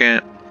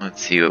duplicate. Let's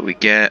see what we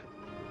get.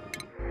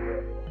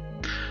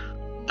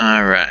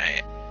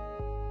 Alright.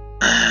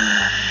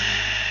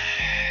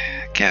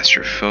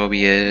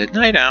 Gastrophobia,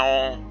 night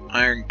owl,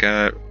 iron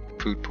gut,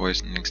 food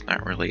poisoning's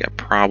not really a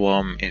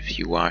problem if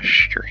you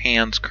wash your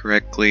hands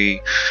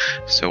correctly.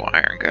 So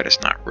iron gut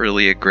is not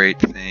really a great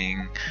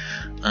thing.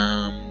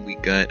 We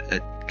got a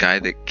guy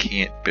that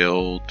can't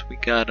build. We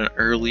got an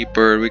early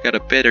bird. We got a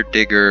better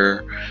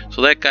digger.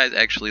 So that guy's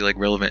actually like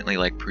relevantly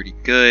like pretty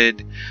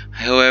good.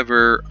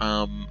 However,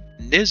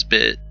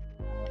 Nisbet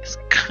is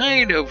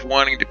kind of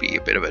wanting to be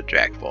a bit of a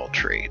jack of all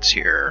trades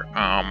here.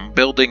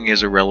 Building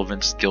is a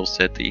relevant skill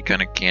set that you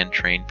kind of can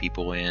train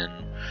people in.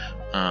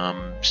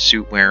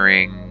 Suit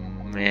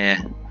wearing,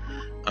 meh.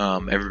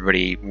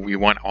 Everybody, we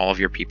want all of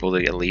your people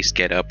to at least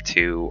get up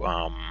to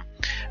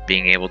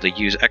being able to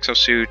use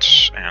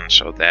exosuits, and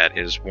so that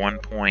is 1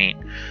 point.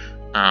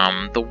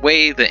 The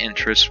way the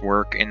interests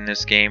work in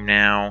this game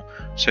now,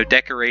 so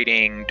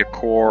decorating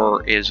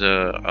decor is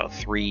a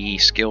 3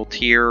 skill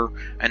tier,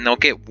 and they'll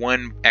get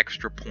 1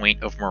 extra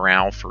point of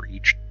morale for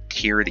each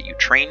tier that you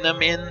train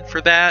them in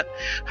for that.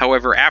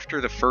 However,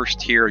 after the first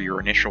tier, your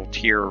initial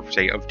tier,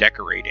 say, of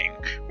decorating,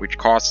 which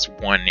costs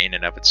 1 in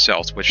and of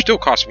itself, which still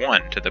costs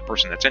 1 to the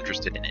person that's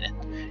interested in it,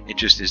 it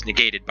just is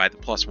negated by the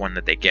 +1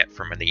 that they get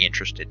from the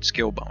interested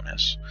skill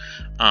bonus.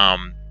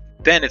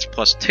 Then it's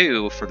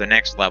 +2 for the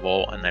next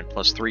level, and then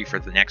 +3 for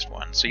the next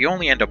one. So you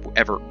only end up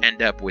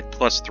with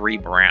 +3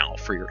 morale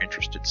for your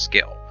interested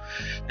skill.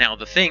 Now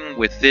the thing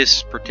with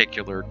this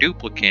particular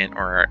duplicate,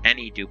 or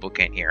any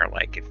duplicate here,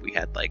 like if we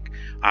had like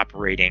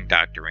operating,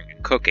 doctoring,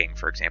 and cooking,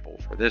 for example,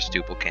 for this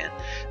duplicate,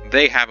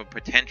 they have a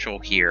potential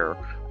here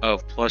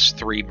of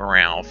 +3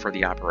 morale for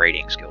the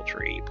operating skill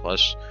tree,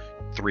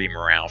 +3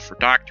 morale for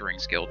doctoring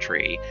skill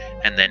tree,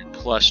 and then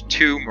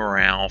 +2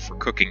 morale for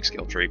cooking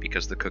skill tree,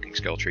 because the cooking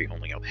skill tree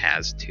only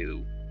has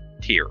 2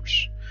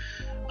 tiers.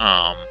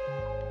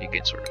 You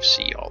can sort of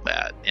see all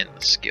that in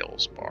the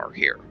skills bar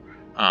here.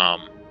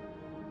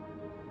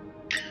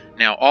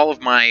 Now, all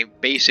of my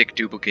basic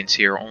duplicates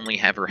here only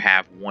ever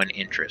have 1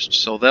 interest,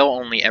 so they'll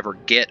only ever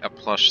get a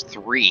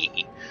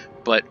 +3,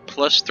 but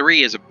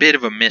 +3 is a bit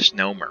of a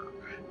misnomer,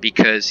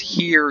 because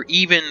here,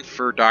 even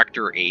for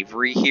Dr.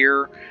 Avery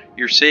here,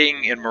 you're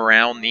seeing in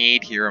morale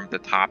need here at the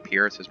top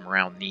here, it says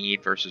morale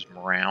need versus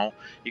morale.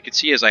 You can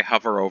see as I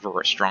hover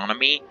over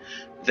astronomy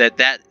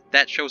that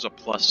shows a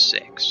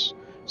 +6.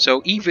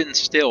 So even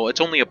still,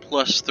 it's only a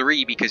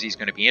 +3 because he's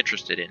going to be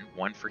interested in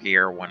 1 for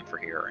here,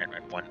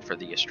 and 1 for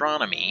the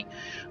astronomy.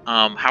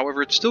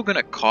 However, it's still going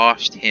to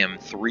cost him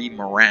 3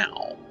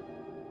 morale,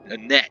 a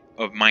net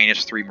of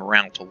 -3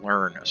 morale to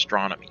learn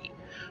astronomy.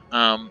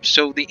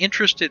 So the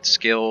interested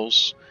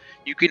skills,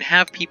 you can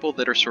have people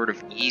that are sort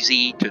of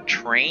easy to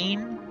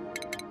train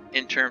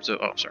in terms of,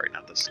 oh, sorry,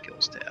 not the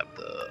skills tab,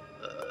 the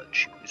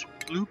choose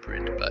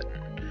blueprint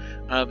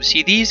button.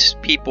 See, these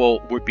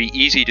people would be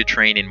easy to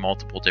train in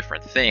multiple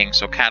different things,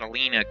 so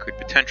Catalina could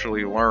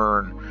potentially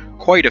learn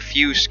quite a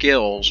few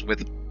skills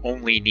with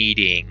only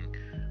needing,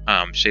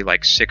 say,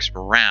 like 6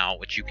 morale,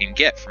 which you can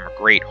get from a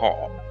Great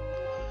Hall.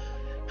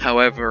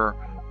 However,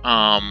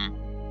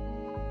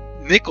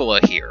 Nicola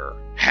here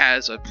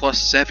has a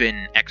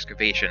 +7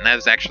 excavation. That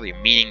is actually a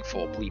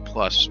meaningful B+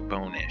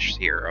 bonus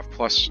here of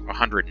plus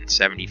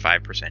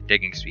 175%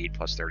 digging speed,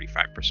 plus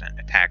 35%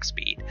 attack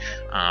speed.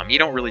 You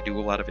don't really do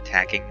a lot of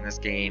attacking in this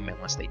game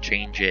unless they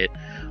change it.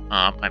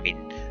 I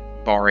mean,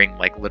 barring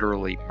like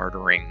literally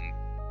murdering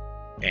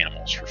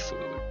animals for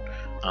food.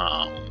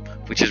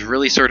 Which is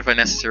really sort of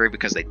unnecessary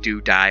because they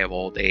do die of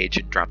old age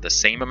and drop the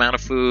same amount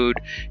of food,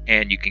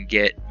 and you can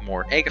get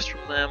more eggs from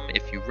them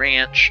if you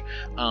ranch.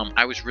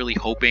 I was really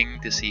hoping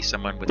to see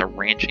someone with a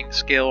ranching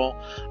skill.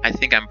 I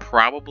think I'm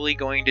probably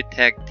going to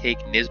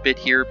take Nisbet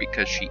here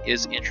because she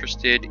is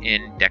interested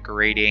in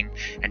decorating,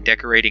 and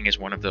decorating is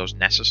one of those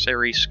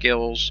necessary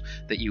skills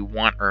that you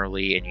want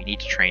early and you need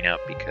to train up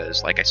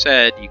because, like I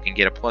said, you can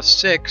get a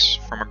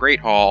 +6 from a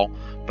Great Hall,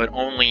 but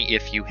only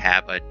if you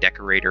have a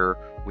decorator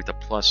with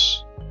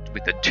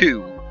a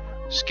 2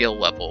 skill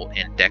level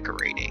in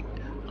decorating,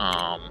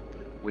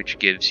 which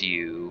gives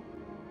you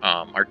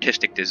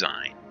artistic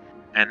design,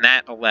 and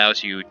that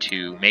allows you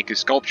to make a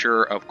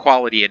sculpture of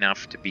quality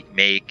enough to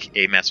make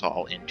a mess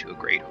hall into a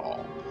Great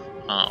Hall.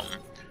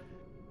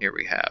 Here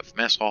we have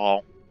mess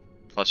hall,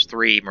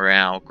 +3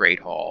 morale, Great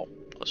Hall,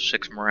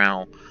 +6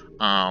 morale.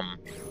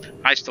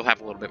 I still have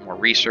a little bit more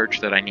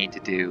research that I need to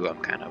do. I'm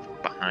kind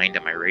of behind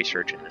on my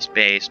research in this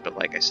base, but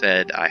like I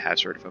said, I have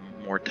sort of a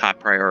more top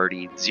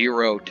priority,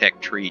 0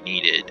 tech tree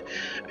needed.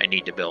 I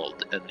need to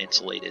build an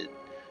insulated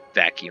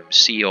vacuum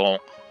seal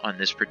on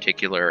this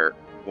particular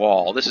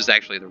wall. This is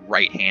actually the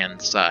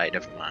right-hand side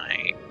of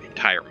my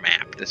entire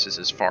map. This is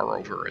as far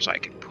over as I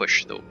can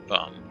push the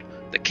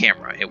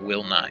camera. It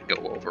will not go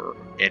over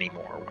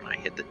anymore when I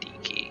hit the D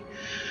key.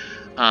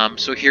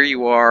 So here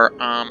you are.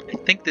 I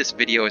think this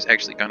video is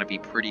actually going to be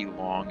pretty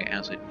long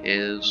as it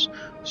is,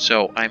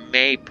 so I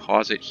may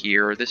pause it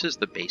here. This is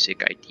the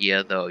basic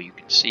idea, though. You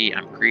can see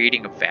I'm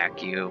creating a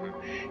vacuum.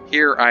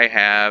 Here I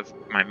have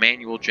my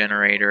manual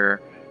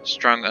generator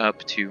strung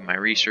up to my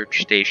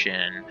research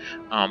station.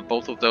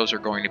 Both of those are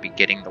going to be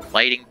getting the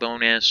lighting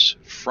bonus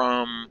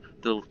from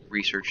the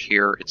research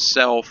here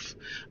itself.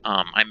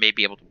 I may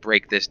be able to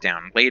break this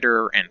down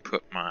later and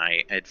put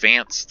my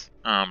advanced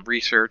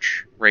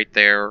research right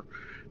there,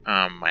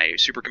 my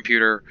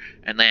supercomputer,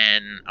 and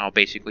then I'll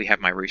basically have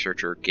my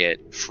researcher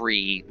get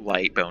free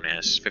light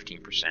bonus,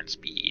 15%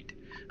 speed,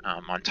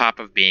 on top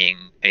of being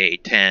a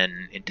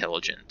 10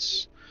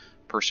 intelligence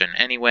person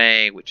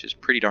anyway, which is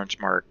pretty darn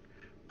smart.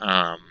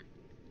 Yeah.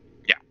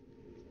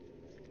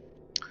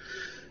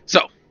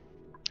 So,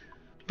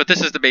 but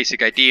this is the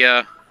basic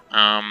idea.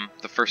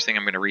 The first thing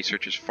I'm going to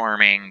research is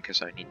farming,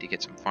 because I need to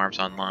get some farms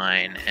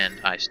online,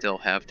 and I still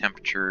have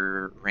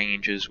temperature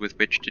ranges with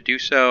which to do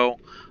so.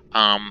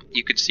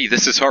 You can see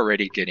this is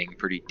already getting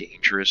pretty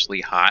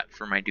dangerously hot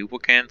for my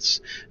duplicates.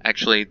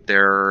 Actually,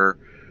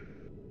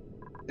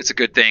 it's a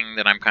good thing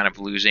that I'm kind of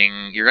losing.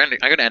 I'm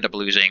going to end up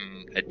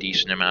losing a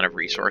decent amount of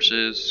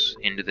resources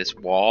into this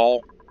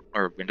wall,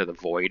 or into the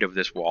void of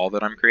this wall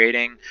that I'm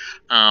creating,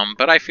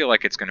 but I feel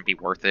like it's going to be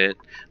worth it.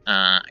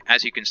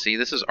 As you can see,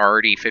 this is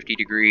already 50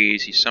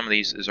 degrees. Some of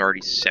these is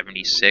already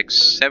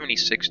 76.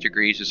 76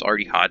 degrees is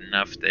already hot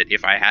enough that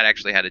if I had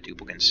actually had a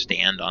duplicate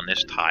stand on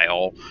this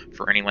tile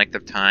for any length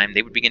of time,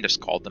 they would begin to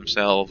scald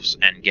themselves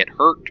and get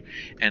hurt,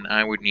 and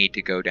I would need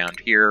to go down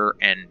here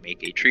and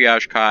make a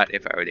triage cot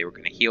if they were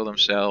going to heal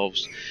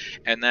themselves,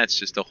 and that's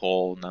just a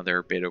whole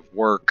another bit of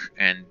work,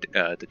 and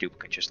the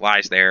duplicate just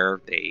lies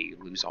there. They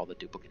lose all the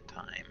duplicate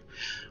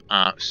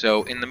time.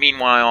 So in the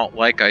meanwhile,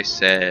 like I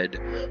said,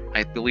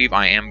 I believe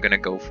I am going to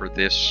go for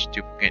this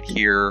duplicate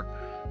here.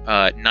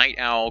 Night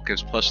Owl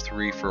gives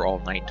 +3 for all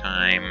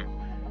nighttime,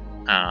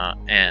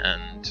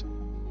 and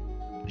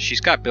she's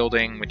got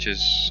building, which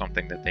is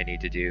something that they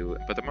need to do,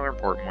 but the more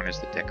important one is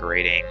the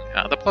decorating.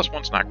 The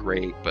 +1's not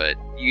great, but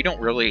you don't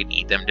really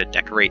need them to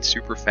decorate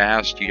super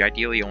fast. You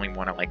ideally only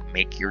want to like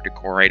make your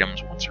decor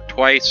items once or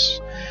twice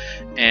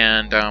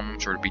and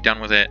sort of be done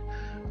with it.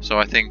 So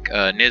I think,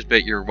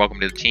 Nisbet, you're welcome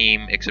to the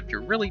team, except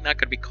you're really not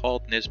going to be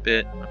called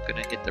Nisbet. I'm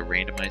going to hit the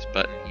randomize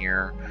button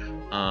here.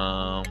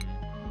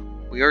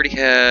 We already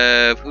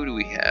have... Who do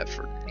we have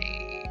for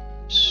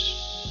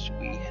names?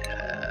 We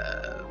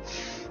have...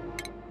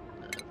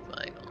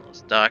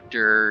 finals,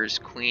 doctors,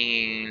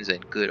 queens,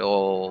 and good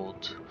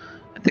old.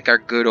 I think our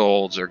good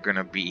olds are going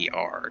to be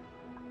our,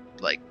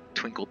 like,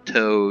 Twinkle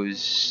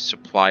Toes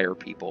supplier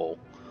people.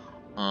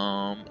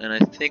 And I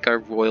think our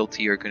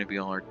royalty are going to be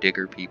all our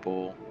digger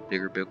people.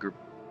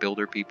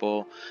 Builder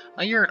people.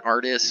 You're an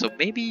artist, so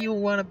maybe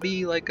you'll want to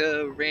be like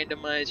a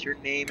randomize your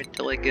name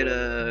until I get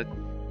a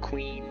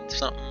queen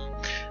something.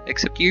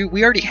 Except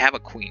we already have a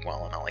queen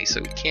Wallenolly,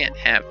 so we can't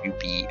have you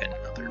be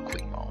another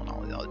queen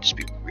Wallenolly. That'll just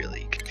be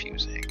really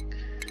confusing.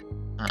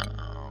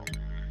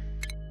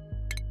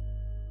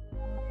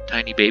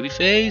 Tiny baby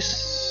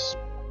face?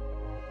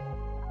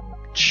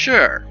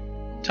 Sure.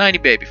 Tiny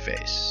baby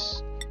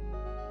face.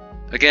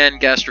 Again,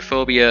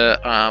 gastrophobia.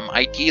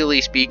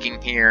 Ideally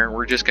speaking here,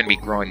 we're just going to be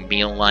growing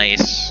meal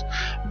lice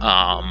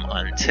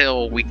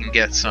until we can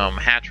get some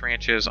hatch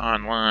ranches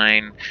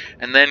online,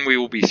 and then we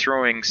will be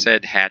throwing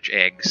said hatch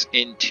eggs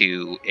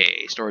into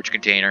a storage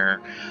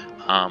container.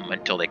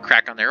 until they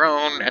crack on their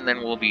own, and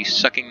then we'll be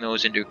sucking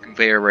those into a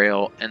conveyor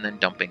rail and then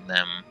dumping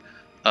them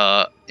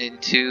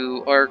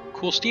into our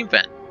cool steam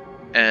vent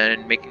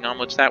and making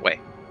omelets that way.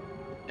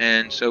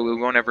 And so we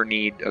won't ever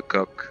need a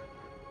cook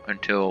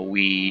until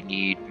we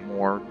need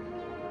more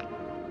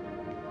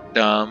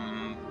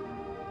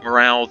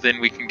morale than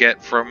we can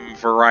get from a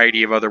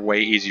variety of other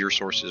way easier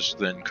sources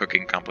than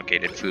cooking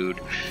complicated food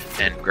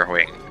and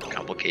growing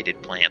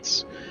complicated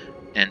plants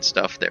and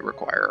stuff that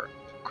require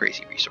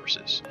crazy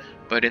resources.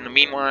 But in the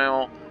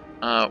meanwhile,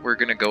 we're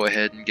going to go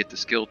ahead and get the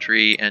skill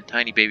tree, and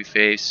Tiny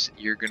Babyface,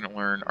 you're going to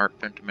learn art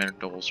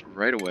fundamentals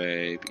right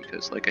away,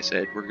 because like I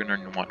said, we're going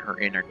to want her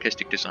in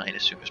artistic design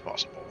as soon as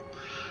possible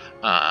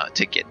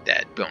to get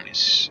that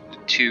bonus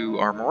to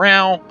our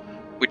morale,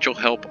 which will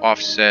help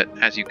offset.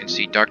 As you can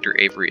see, Dr.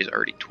 Avery is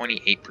already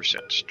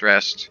 28%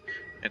 stressed.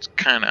 It's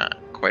kind of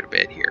quite a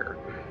bit here.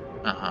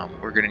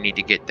 We're going to need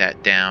to get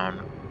that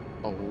down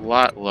a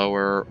lot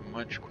lower,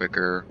 much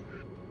quicker.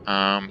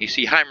 You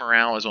see high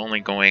morale is only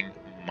going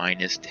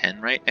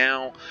 -10 right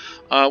now.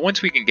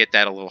 Once we can get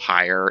that a little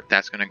higher,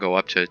 that's going to go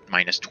up to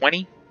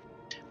 -20.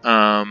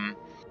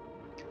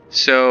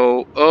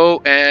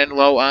 And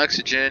low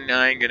oxygen,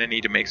 I'm going to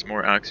need to make some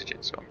more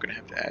oxygen, so I'm going to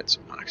have to add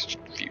some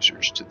oxygen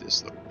diffusers to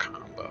this little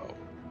combo.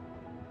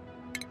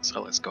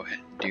 So let's go ahead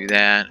and do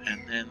that,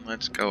 and then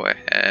let's go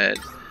ahead,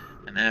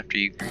 and after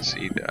you can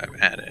see that I've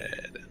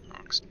added an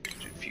oxygen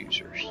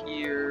diffuser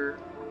here.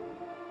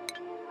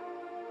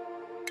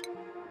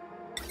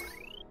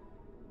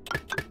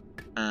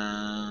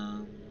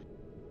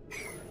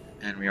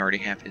 And we already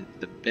have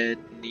the bed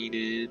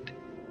needed.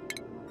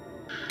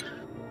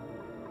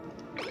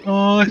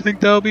 Oh, I think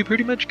that'll be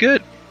pretty much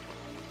good.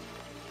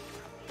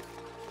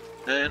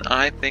 And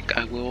I think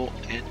I will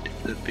end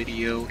the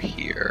video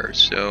here.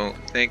 So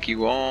thank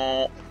you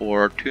all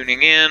for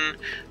tuning in,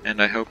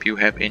 and I hope you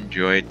have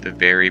enjoyed the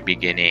very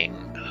beginning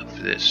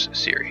of this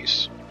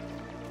series.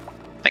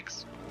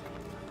 Thanks.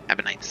 Have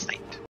a nice night.